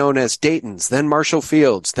 previously known as Dayton's, then Marshall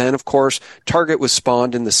Field's. Then, of course, Target was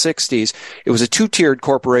spawned in the 60s. It was a two-tiered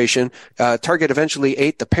corporation. Target eventually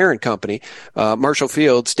ate the parent company, Marshall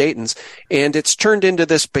Field's, Dayton's, and it's turned into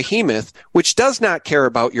this behemoth, which does not care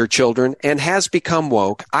about your children and has become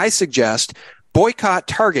woke. I suggest boycott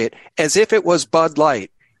Target as if it was Bud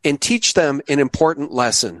Light and teach them an important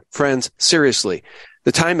lesson. Friends, seriously,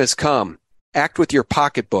 the time has come. Act with your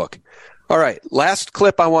pocketbook. All right, last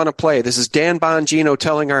clip I want to play. This is Dan Bongino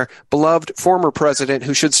telling our beloved former president,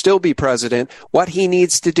 who should still be president, what he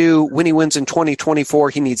needs to do when he wins in 2024.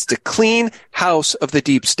 He needs to clean house of the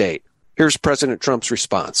deep state. Here's President Trump's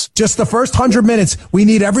response. Just the first 100 minutes, we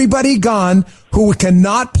need everybody gone who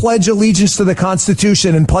cannot pledge allegiance to the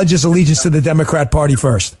Constitution and pledges allegiance to the Democrat Party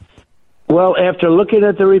first. Well, after looking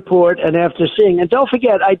at the report and after seeing, and don't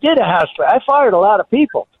forget, I did a house trial. I fired a lot of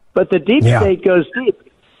people, but the deep state goes deep.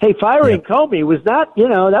 Hey, firing Comey was not,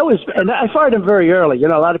 that was, and I fired him very early. A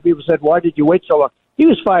lot of people said, why did you wait so long? He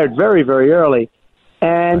was fired very, very early.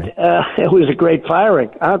 And it was a great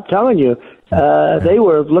firing. I'm telling you. They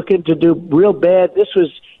were looking to do real bad. This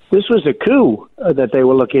was a coup that they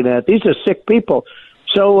were looking at. These are sick people.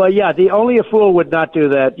 So, only a fool would not do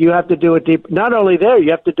that. You have to do it deep. Not only there,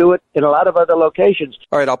 you have to do it in a lot of other locations.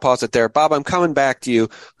 All right, I'll pause it there. Bob, I'm coming back to you.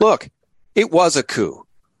 Look, it was a coup.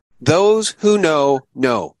 Those who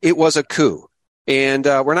know, it was a coup. And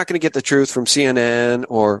we're not going to get the truth from CNN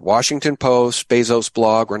or Washington Post, Bezos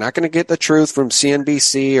blog. We're not going to get the truth from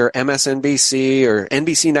CNBC or MSNBC or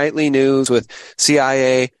NBC Nightly News with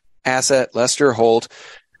CIA asset Lester Holt.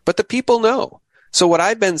 But the people know. So what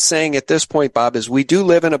I've been saying at this point, Bob, is we do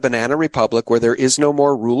live in a banana republic where there is no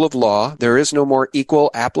more rule of law. There is no more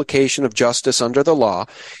equal application of justice under the law.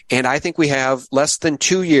 And I think we have less than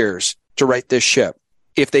 2 years to right this ship.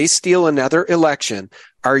 If they steal another election,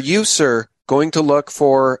 are you, sir, going to look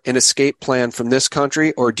for an escape plan from this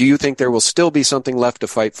country, or do you think there will still be something left to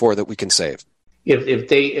fight for that we can save?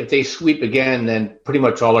 if they sweep again, then pretty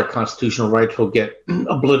much all our constitutional rights will get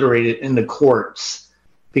obliterated in the courts,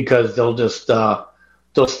 because they'll just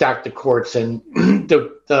they'll stack the courts, and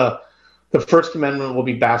the First Amendment will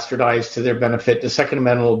be bastardized to their benefit. The Second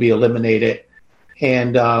Amendment will be eliminated,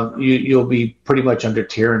 and you'll be pretty much under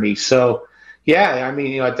tyranny. So, yeah, I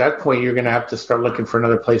mean, at that point, you're going to have to start looking for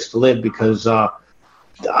another place to live, because.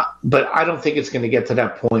 But I don't think it's going to get to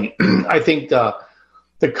that point. I think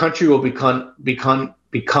the country will become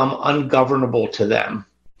ungovernable to them.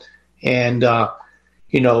 And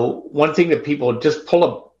one thing that people just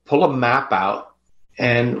pull a map out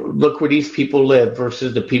and look where these people live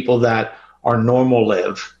versus the people that are normal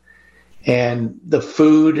live, and the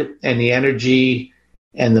food and the energy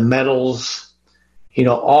and the metals,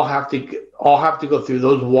 all have to go through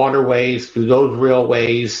those waterways, through those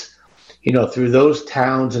railways, through those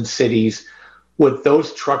towns and cities with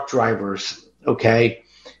those truck drivers, okay?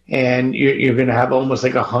 And you're going to have almost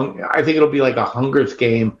like I think it'll be like a Hunger's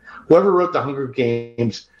game. Whoever wrote the Hunger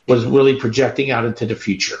Games was really projecting out into the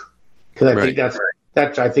future, because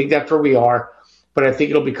I think that's where we are. But I think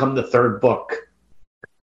it'll become the third book.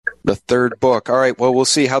 The third book. All right. Well, we'll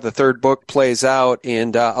see how the third book plays out.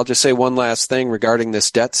 And I'll just say one last thing regarding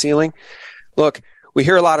this debt ceiling. Look, we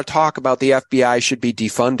hear a lot of talk about the FBI should be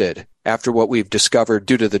defunded after what we've discovered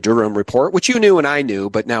due to the Durham report, which you knew and I knew,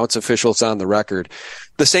 but now it's official, it's on the record.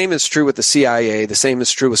 The same is true with the CIA. The same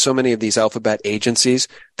is true with so many of these alphabet agencies.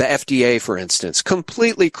 The FDA, for instance,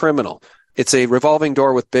 completely criminal. It's a revolving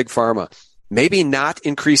door with Big Pharma. Maybe not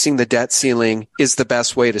increasing the debt ceiling is the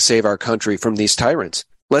best way to save our country from these tyrants.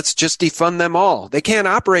 Let's just defund them all. They can't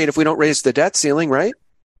operate if we don't raise the debt ceiling, right?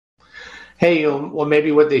 Hey, well,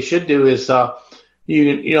 maybe what they should do is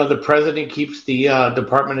the president keeps the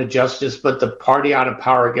Department of Justice, but the party out of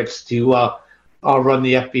power gets to run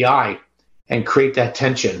the FBI and create that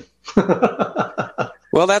tension.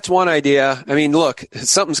 Well, that's one idea. I mean, look,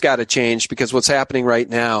 something's got to change, because what's happening right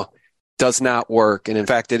now does not work. And in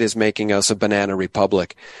fact, it is making us a banana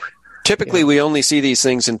republic. Typically, we only see these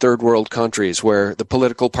things in third world countries where the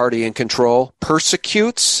political party in control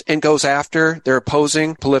persecutes and goes after their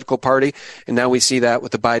opposing political party. And now we see that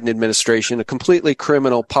with the Biden administration, a completely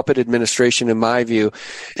criminal puppet administration, in my view.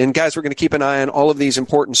 And guys, we're going to keep an eye on all of these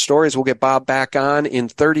important stories. We'll get Bob back on in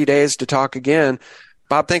 30 days to talk again.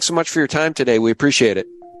 Bob, thanks so much for your time today. We appreciate it.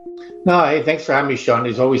 No, hey, thanks for having me, Sean.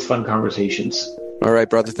 There's always fun conversations. All right,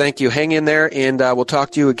 brother. Thank you. Hang in there, and we'll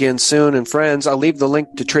talk to you again soon. And friends, I'll leave the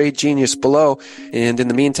link to Trade Genius below. And in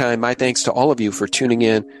the meantime, my thanks to all of you for tuning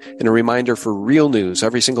in, and a reminder for real news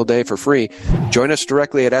every single day for free. Join us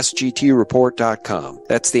directly at sgtreport.com.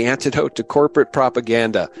 That's the antidote to corporate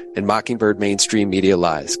propaganda and Mockingbird mainstream media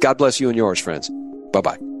lies. God bless you and yours, friends.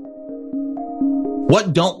 Bye-bye.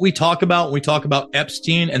 What don't we talk about when we talk about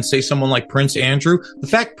Epstein and say someone like Prince Andrew? The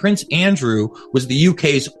fact Prince Andrew was the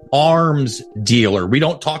UK's arms dealer. We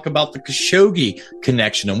don't talk about the Khashoggi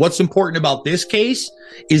connection. And what's important about this case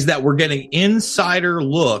is that we're getting insider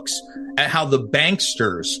looks at how the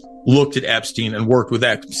banksters looked at Epstein and worked with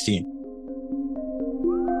Epstein.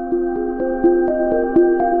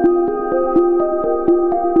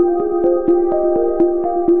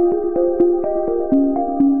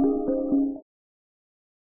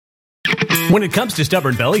 When it comes to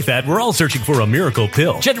stubborn belly fat, we're all searching for a miracle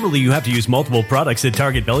pill. Generally, you have to use multiple products that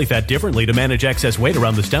target belly fat differently to manage excess weight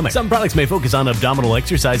around the stomach. Some products may focus on abdominal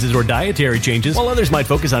exercises or dietary changes, while others might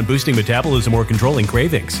focus on boosting metabolism or controlling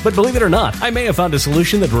cravings. But believe it or not, I may have found a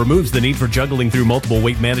solution that removes the need for juggling through multiple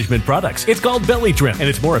weight management products. It's called Belly Trim, and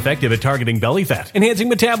it's more effective at targeting belly fat, enhancing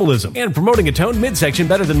metabolism, and promoting a toned midsection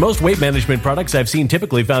better than most weight management products I've seen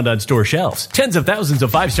typically found on store shelves. Tens of thousands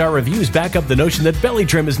of 5-star reviews back up the notion that Belly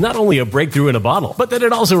Trim is not only a breakthrough in a bottle, but that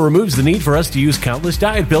it also removes the need for us to use countless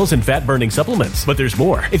diet pills and fat-burning supplements. But there's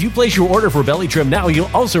more. If you place your order for Belly Trim now, you'll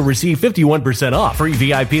also receive 51% off, free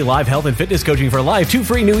VIP live health and fitness coaching for life, 2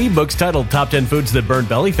 free new ebooks titled Top 10 Foods That Burn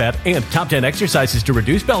Belly Fat and Top 10 Exercises to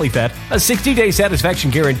Reduce Belly Fat, a 60-day satisfaction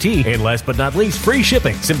guarantee, and last but not least, free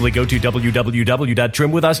shipping. Simply go to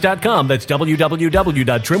www.trimwithus.com. That's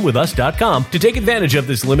www.trimwithus.com to take advantage of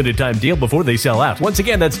this limited time deal before they sell out. Once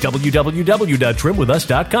again, that's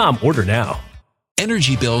www.trimwithus.com. Order now.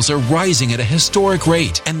 Energy bills are rising at a historic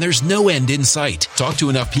rate, and there's no end in sight. Talk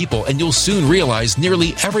to enough people, and you'll soon realize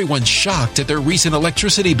nearly everyone's shocked at their recent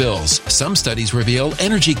electricity bills. Some studies reveal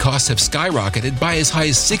energy costs have skyrocketed by as high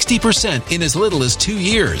as 60% in as little as 2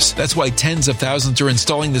 years. That's why tens of thousands are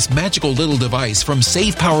installing this magical little device from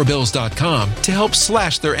SavePowerBills.com to help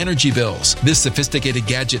slash their energy bills. This sophisticated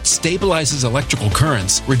gadget stabilizes electrical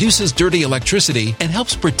currents, reduces dirty electricity, and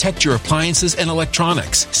helps protect your appliances and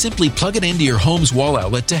electronics. Simply plug it into your home's Power's wall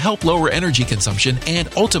outlet to help lower energy consumption and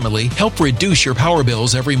ultimately help reduce your power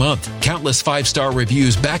bills every month. Countless 5-star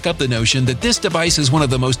reviews back up the notion that this device is one of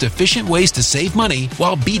the most efficient ways to save money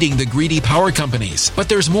while beating the greedy power companies. But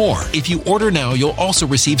there's more. If you order now, you'll also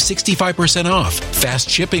receive 65% off, fast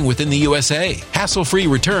shipping within the USA, hassle-free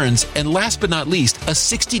returns, and last but not least, a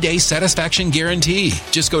 60-day satisfaction guarantee.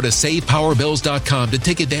 Just go to SavePowerBills.com to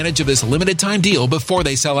take advantage of this limited time deal before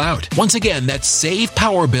they sell out. Once again, that's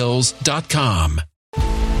SavePowerBills.com.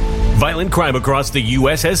 Violent crime across the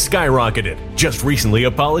U.S. has skyrocketed. Just recently,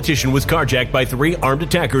 a politician was carjacked by 3 armed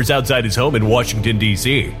attackers outside his home in Washington,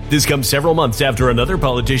 D.C. This comes several months after another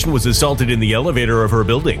politician was assaulted in the elevator of her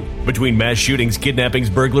building. Between mass shootings, kidnappings,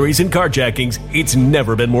 burglaries, and carjackings, it's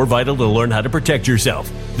never been more vital to learn how to protect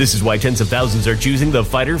yourself. This is why tens of thousands are choosing the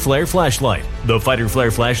Fighter Flare flashlight. The Fighter Flare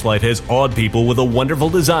flashlight has awed people with a wonderful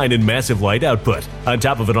design and massive light output. On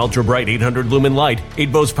top of an ultra-bright 800-lumen light,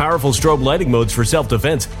 it boasts powerful strobe lighting modes for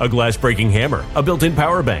self-defense, a glass-breaking hammer, a built-in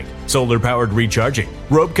power bank, solar-powered recharging,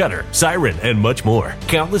 rope cutter, siren, and much more.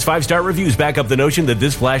 Countless 5-star reviews back up the notion that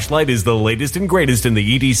this flashlight is the latest and greatest in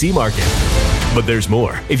the EDC market. But there's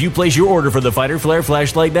more. If you place your order for the Fighter Flare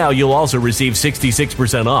flashlight now, you'll also receive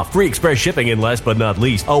 66% off, free express shipping, and last but not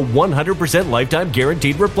least, a 100% lifetime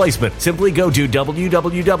guaranteed replacement. Simply go to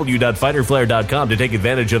www.fighterflare.com to take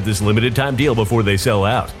advantage of this limited time deal before they sell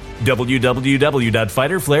out.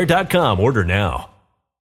 www.fighterflare.com. Order now.